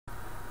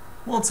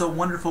Well, it's a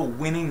wonderful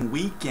winning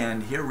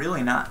weekend here,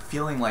 really not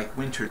feeling like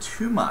winter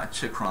too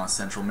much across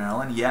central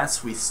Maryland.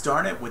 Yes, we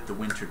started with the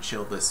winter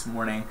chill this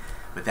morning,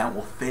 but that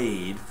will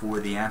fade for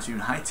the afternoon.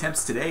 High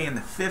temps today in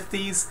the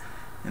 50s,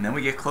 and then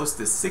we get close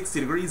to 60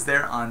 degrees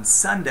there on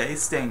Sunday,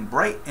 staying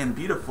bright and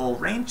beautiful.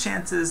 Rain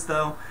chances,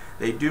 though,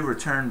 they do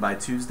return by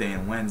Tuesday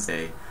and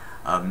Wednesday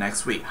of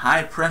next week.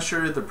 High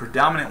pressure, the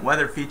predominant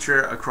weather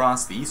feature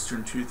across the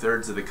eastern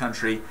two-thirds of the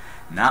country.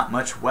 Not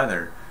much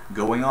weather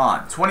going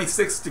on.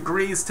 26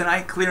 degrees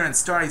tonight, clear and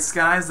starry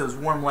skies. Those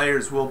warm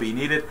layers will be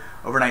needed.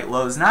 Overnight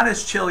lows not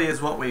as chilly as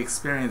what we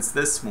experienced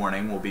this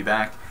morning. We'll be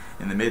back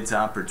in the mid to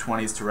upper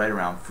 20s to right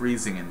around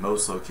freezing in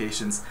most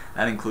locations.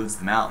 That includes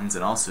the mountains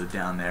and also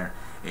down there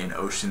in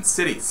Ocean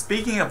City.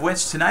 Speaking of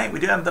which, tonight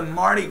we do have the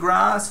Mardi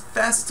Gras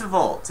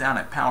Festival down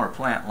at Power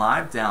Plant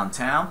Live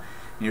downtown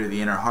near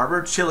the Inner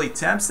Harbor. Chilly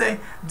temps, a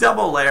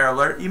double layer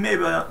alert. You may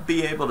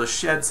be able to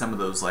shed some of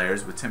those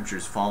layers with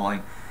temperatures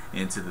falling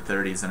into the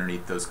 30s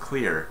underneath those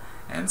clear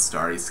and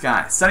starry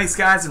skies. Sunny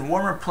skies and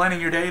warmer planning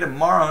your day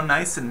tomorrow.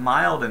 Nice and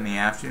mild in the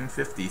afternoon,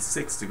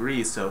 56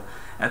 degrees, so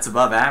that's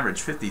above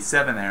average.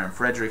 57 there in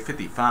Frederick,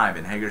 55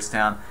 in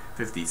Hagerstown,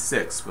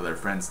 56 with our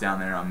friends down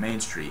there on Main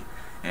Street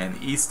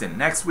and Easton.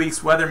 Next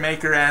week's weather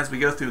maker, as we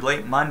go through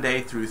late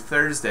Monday through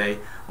Thursday,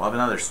 we'll have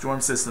another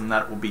storm system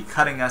that will be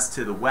cutting us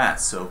to the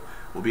west, so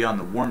we'll be on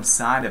the warm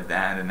side of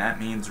that, and that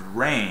means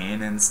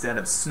rain instead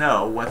of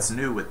snow. What's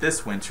new with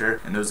this winter?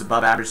 And those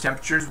above average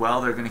temperatures,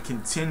 well, they're going to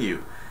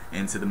continue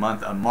into the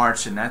month of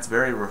March, and that's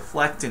very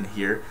reflected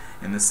here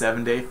in the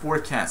 7-day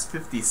forecast.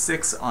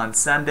 56 on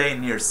Sunday,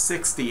 near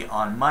 60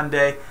 on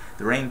Monday.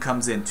 The rain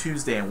comes in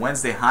Tuesday and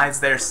Wednesday.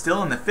 Highs there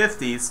still in the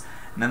 50s,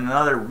 and then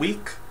another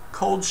weak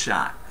cold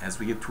shot as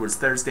we get towards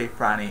Thursday,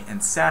 Friday,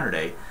 and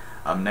Saturday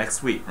of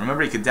next week.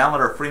 Remember, you can download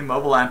our free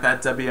mobile app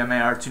at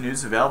WMAR 2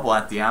 News, available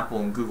at the Apple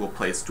and Google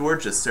Play Store.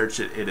 Just search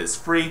it, it is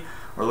free,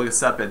 or look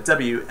us up at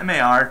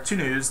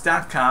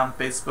WMAR2news.com,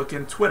 Facebook,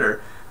 and Twitter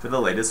for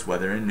the latest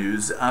weather and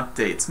news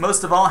updates.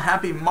 Most of all,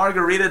 happy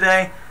Margarita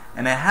Day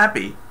and a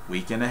happy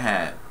weekend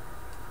ahead.